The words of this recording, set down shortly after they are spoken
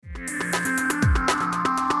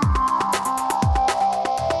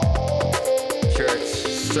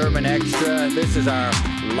Sermon Extra. This is our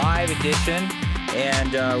live edition,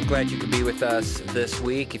 and we're glad you could be with us this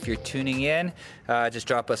week. If you're tuning in, just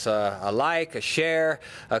drop us a like, a share,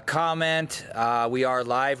 a comment. We are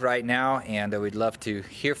live right now, and we'd love to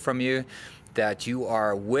hear from you, that you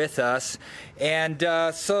are with us. And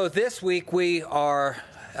so this week we are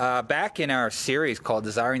back in our series called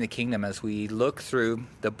Desiring the Kingdom, as we look through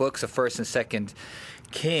the books of 1st and 2nd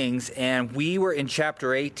Kings, and we were in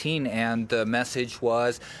chapter 18, and the message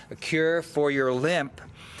was a cure for your limp.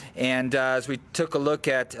 And as we took a look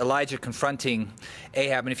at Elijah confronting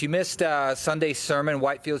Ahab, and if you missed Sunday's sermon,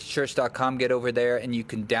 whitefieldschurch.com, get over there and you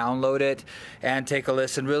can download it and take a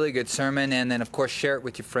listen. Really good sermon. And then, of course, share it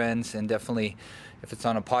with your friends, and definitely, if it's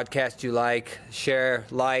on a podcast you like, share,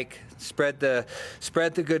 spread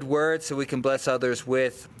the good word so we can bless others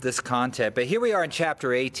with this content. But here we are in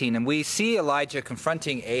chapter 18, and we see Elijah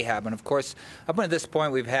confronting Ahab. And of course, up until this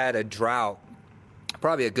point, we've had a drought,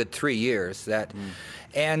 probably a good 3 years.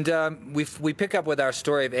 And we pick up with our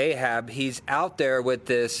story of Ahab. He's out there with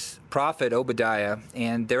this prophet Obadiah,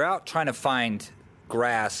 and they're out trying to find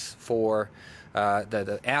grass for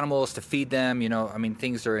the animals to feed them.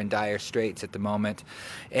 Things are in dire straits at the moment.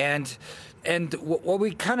 And what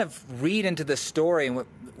we kind of read into the story, and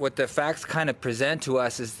what the facts kind of present to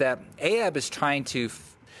us, is that Ahab is trying to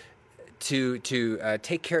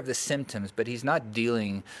take care of the symptoms, but he's not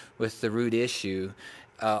dealing with the root issue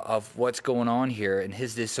of what's going on here and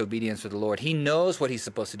his disobedience with the Lord. He knows what he's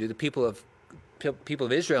supposed to do. The people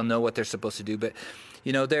of Israel know what they're supposed to do, but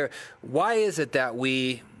why is it that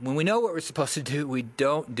when we know what we're supposed to do, we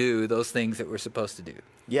don't do those things that we're supposed to do?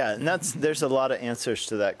 Yeah, and there's a lot of answers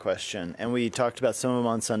to that question, and we talked about some of them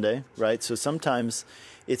on Sunday, right? So sometimes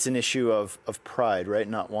it's an issue of pride, right?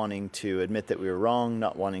 Not wanting to admit that we were wrong,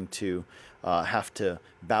 not wanting to have to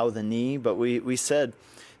bow the knee. But we said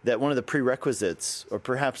that one of the prerequisites, or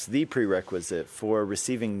perhaps the prerequisite for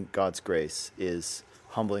receiving God's grace, is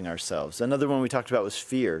humbling ourselves. Another one we talked about was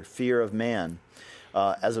fear of man,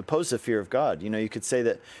 as opposed to fear of God. You could say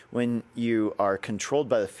that when you are controlled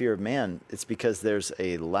by the fear of man, it's because there's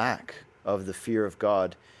a lack of the fear of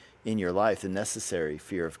God in your life, the necessary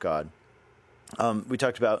fear of God. We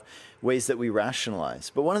talked about ways that we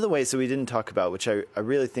rationalize. But one of the ways that we didn't talk about, which I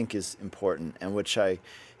really think is important, and which I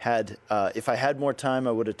had, if I had more time,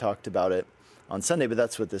 I would have talked about it on Sunday, but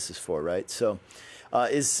that's what this is for, right? So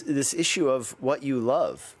is this issue of what you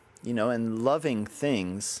love, and loving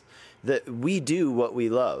things, that we do what we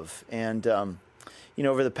love. And,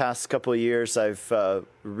 over the past couple of years, I've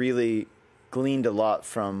really gleaned a lot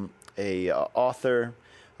from a author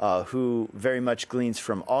who very much gleans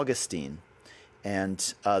from Augustine,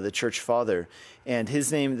 and the church father. And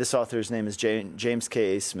this author's name is James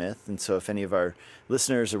K. A. Smith. And so if any of our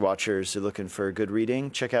listeners or watchers are looking for good reading,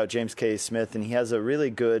 check out James K. A. Smith. And he has a really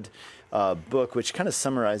good book which kind of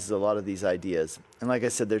summarizes a lot of these ideas. And like I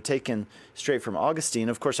said, they're taken straight from Augustine.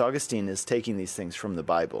 Of course, Augustine is taking these things from the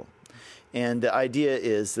Bible. And the idea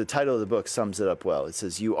is, the title of the book sums it up well. It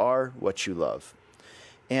says, "You are what you love."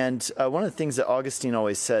 And one of the things that Augustine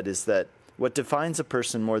always said is that what defines a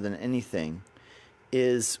person more than anything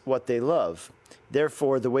is what they love.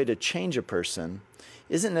 Therefore, the way to change a person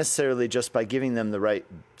isn't necessarily just by giving them the right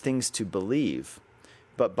things to believe,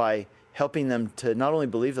 but by helping them to not only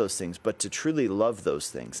believe those things, but to truly love those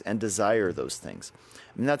things and desire those things.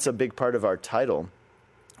 That's a big part of our title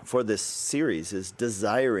for this series, is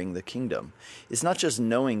desiring the kingdom. It's not just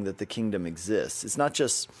knowing that the kingdom exists. It's not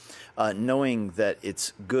just knowing that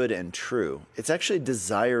it's good and true. It's actually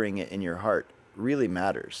desiring it in your heart really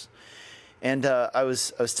matters. And I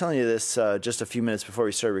was telling you this just a few minutes before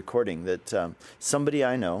we started recording, that somebody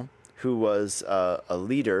I know who was a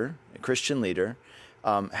leader, a Christian leader,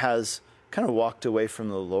 has kind of walked away from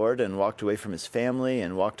the Lord, and walked away from his family,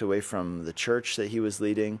 and walked away from the church that he was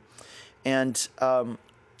leading. And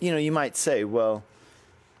you might say, well,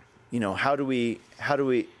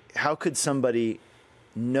 how could somebody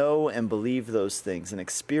know and believe those things and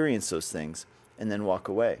experience those things and then walk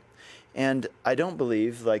away? And I don't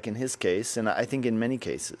believe, like in his case, and I think in many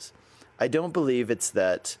cases, I don't believe it's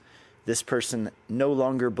that this person no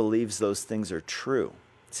longer believes those things are true.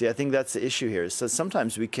 See, I think that's the issue here. So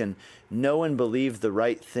sometimes we can know and believe the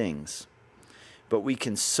right things, but we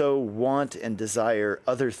can so want and desire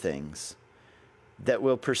other things that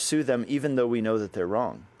we'll pursue them even though we know that they're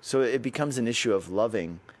wrong. So it becomes an issue of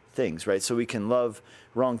loving things, right? So we can love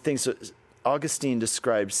wrong things. So Augustine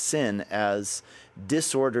describes sin as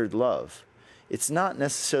disordered love. It's not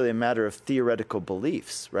necessarily a matter of theoretical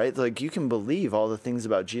beliefs, right? Like, you can believe all the things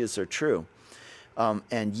about Jesus are true,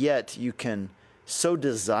 and yet you can so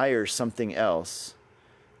desire something else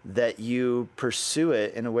that you pursue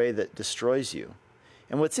it in a way that destroys you.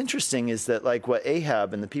 And what's interesting is that, like, what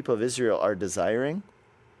Ahab and the people of Israel are desiring,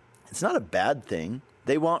 it's not a bad thing.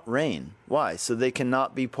 They want rain. Why? So they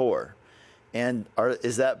cannot be poor. And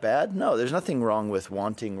is that bad? No, there's nothing wrong with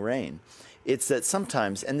wanting rain. It's that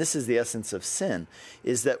sometimes, and this is the essence of sin,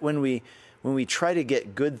 is that when we try to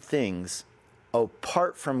get good things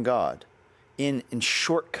apart from God, in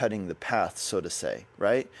shortcutting the path, so to say,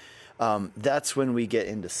 right? That's when we get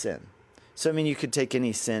into sin. So, I mean, you could take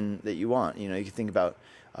any sin that you want. You could think about,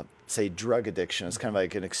 say, drug addiction. It's kind of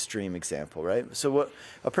like an extreme example, right? So what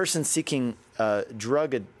a person seeking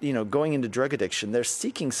going into drug addiction, they're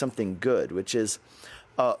seeking something good, which is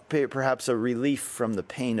perhaps a relief from the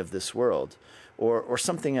pain of this world or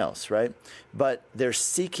something else, right? But they're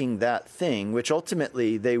seeking that thing, which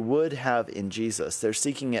ultimately they would have in Jesus. They're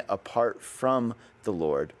seeking it apart from the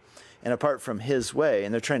Lord and apart from his way,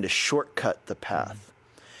 and they're trying to shortcut the path.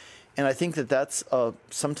 And I think that that's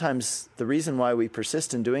sometimes the reason why we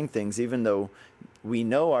persist in doing things, even though we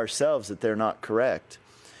know ourselves that they're not correct,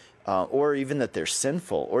 or even that they're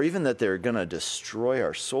sinful, or even that they're going to destroy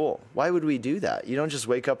our soul. Why would we do that? You don't just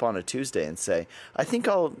wake up on a Tuesday and say, I think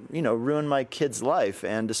I'll, ruin my kid's life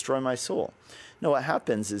and destroy my soul. No, what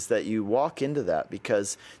happens is that you walk into that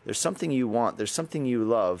because there's something you want, there's something you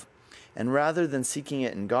love, and rather than seeking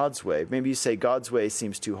it in God's way, maybe you say God's way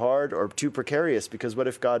seems too hard or too precarious, because what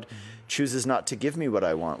if God chooses not to give me what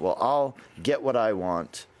I want? Well, I'll get what I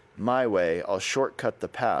want my way. I'll shortcut the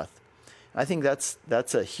path. I think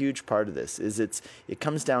that's a huge part of this. It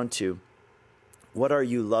comes down to, what are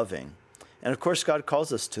you loving? And of course, God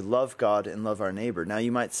calls us to love God and love our neighbor. Now,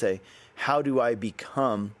 you might say, how do I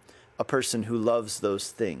become a person who loves those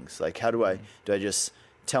things? Like, how do I just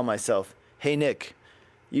tell myself, hey, Nick,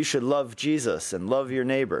 you should love Jesus and love your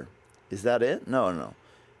neighbor? Is that it? No.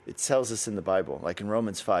 It tells us in the Bible, like in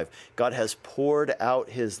Romans 5, God has poured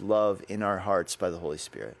out his love in our hearts by the Holy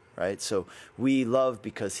Spirit, right? So we love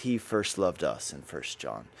because he first loved us in 1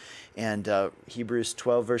 John. And Hebrews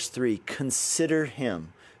 12, verse 3, consider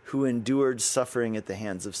him who endured suffering at the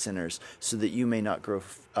hands of sinners so that you may not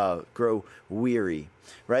grow weary,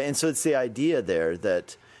 right? And so it's the idea there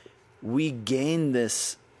that we gain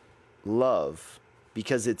this love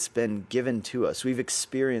because it's been given to us. We've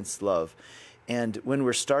experienced love. And when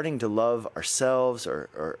we're starting to love ourselves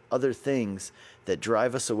or other things that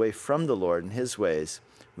drive us away from the Lord and his ways,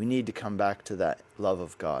 we need to come back to that love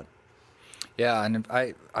of God. Yeah, and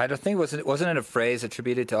I don't think, wasn't it a phrase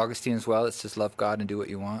attributed to Augustine as well? It's just love God and do what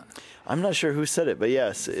you want. I'm not sure who said it, but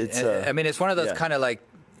yes. It's. It's one of those kind of like,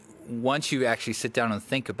 once you actually sit down and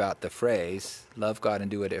think about the phrase, love God and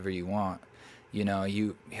do whatever you want,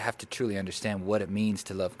 you have to truly understand what it means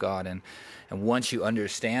to love God. And once you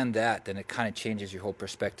understand that, then it kind of changes your whole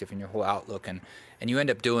perspective and your whole outlook. And you end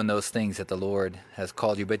up doing those things that the Lord has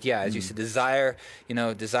called you. But yeah, as you said, desire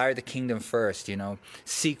the kingdom first,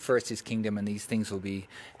 seek first his kingdom, and these things will be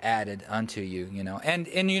added unto you, And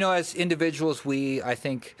as individuals, I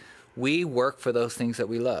think we work for those things that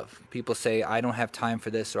we love. People say, I don't have time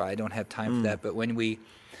for this, or I don't have time for that. But when we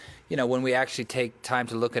actually take time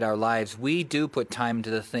to look at our lives, we do put time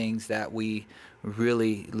into the things that we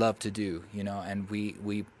really love to do, and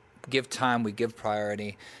we give time, we give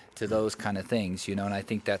priority to those kind of things, and I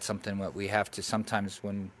think that's something that we have to sometimes,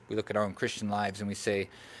 when we look at our own Christian lives and we say,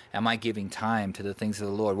 am I giving time to the things of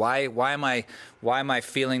the Lord? Why am I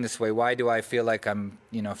feeling this way? Why do I feel like I'm,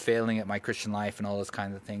 failing at my Christian life and all those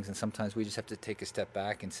kinds of things? And sometimes we just have to take a step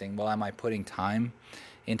back and saying, well, am I putting time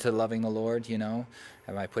into loving the Lord,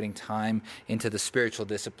 Am I putting time into the spiritual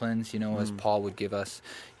disciplines, as Paul would give us,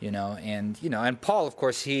 and Paul, of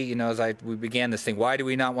course, he, we began this thing, why do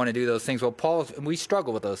we not want to do those things? Well, we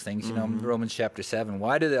struggle with those things, Romans chapter 7,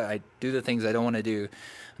 why do I do the things I don't want to do?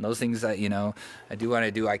 And those things that, I do want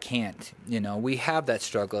to do, I can't, we have that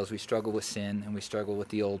struggle as we struggle with sin and we struggle with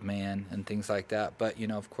the old man and things like that. But,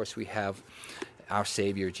 of course, we have our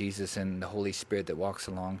Savior, Jesus, and the Holy Spirit that walks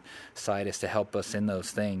alongside us to help us in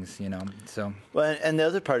those things, so. Well, and the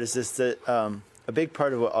other part is this, that a big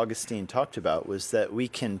part of what Augustine talked about was that we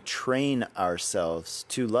can train ourselves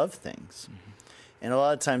to love things. And a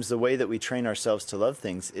lot of times the way that we train ourselves to love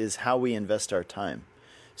things is how we invest our time.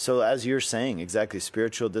 So as you're saying, exactly,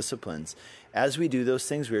 spiritual disciplines, as we do those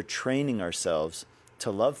things, we're training ourselves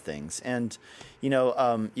to love things. And,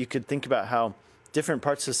 you could think about how different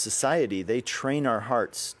parts of society, they train our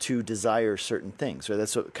hearts to desire certain things. Right?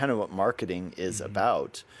 That's kind of what marketing is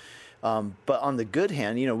about. But on the good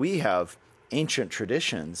hand, we have ancient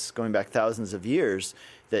traditions going back thousands of years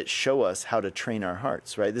that show us how to train our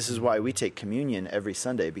hearts, right? This is why we take communion every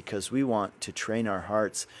Sunday, because we want to train our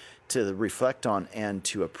hearts to reflect on and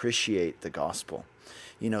to appreciate the gospel.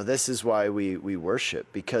 This is why we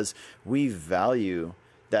worship, because we value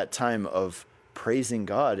that time of praising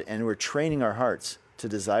God, and we're training our hearts to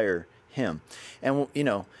desire him. And,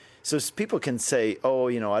 so people can say, oh,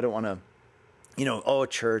 I don't want to,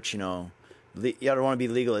 church, I don't want to be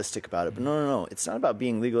legalistic about it. But no. It's not about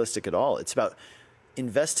being legalistic at all. It's about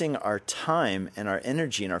investing our time and our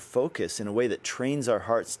energy and our focus in a way that trains our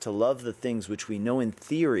hearts to love the things which we know in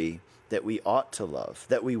theory that we ought to love,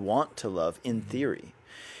 that we want to love in theory.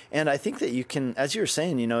 And I think that you can, as you were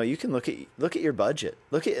saying, you can look at your budget,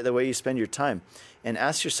 look at the way you spend your time, and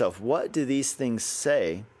ask yourself, what do these things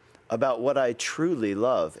say about what I truly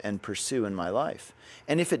love and pursue in my life?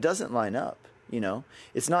 And if it doesn't line up,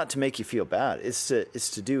 it's not to make you feel bad. It's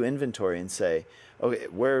to do inventory and say, okay,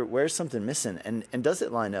 where's something missing, and does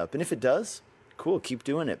it line up? And if it does, cool, keep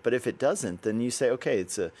doing it. But if it doesn't, then you say, okay,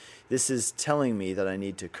 this is telling me that I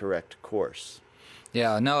need to correct course.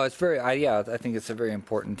 Yeah, no, it's I think it's a very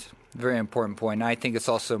important point. And I think it's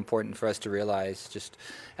also important for us to realize, just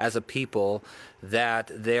as a people, that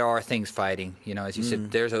there are things fighting. As you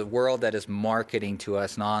said, there's a world that is marketing to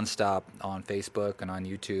us nonstop on Facebook and on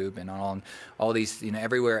YouTube and on all these,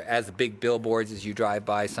 everywhere, as the big billboards as you drive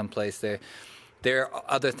by someplace there are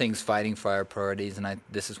other things fighting for our priorities, and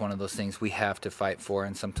this is one of those things we have to fight for,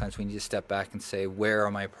 and sometimes we need to step back and say, where are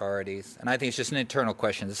my priorities? And I think it's just an internal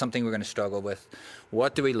question. It's something we're going to struggle with.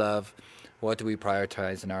 What do we love? What do we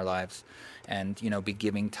prioritize in our lives? And, be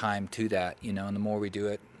giving time to that, and the more we do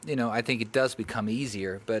it, I think it does become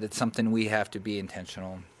easier, but it's something we have to be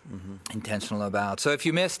intentional about. So if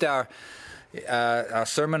you missed our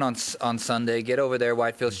sermon on Sunday, get over there,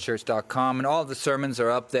 whitefieldschurch.com, and all of the sermons are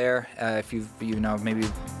up there. If you've maybe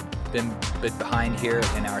been a bit behind here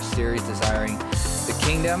in our series, Desiring the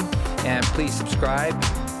Kingdom, and please subscribe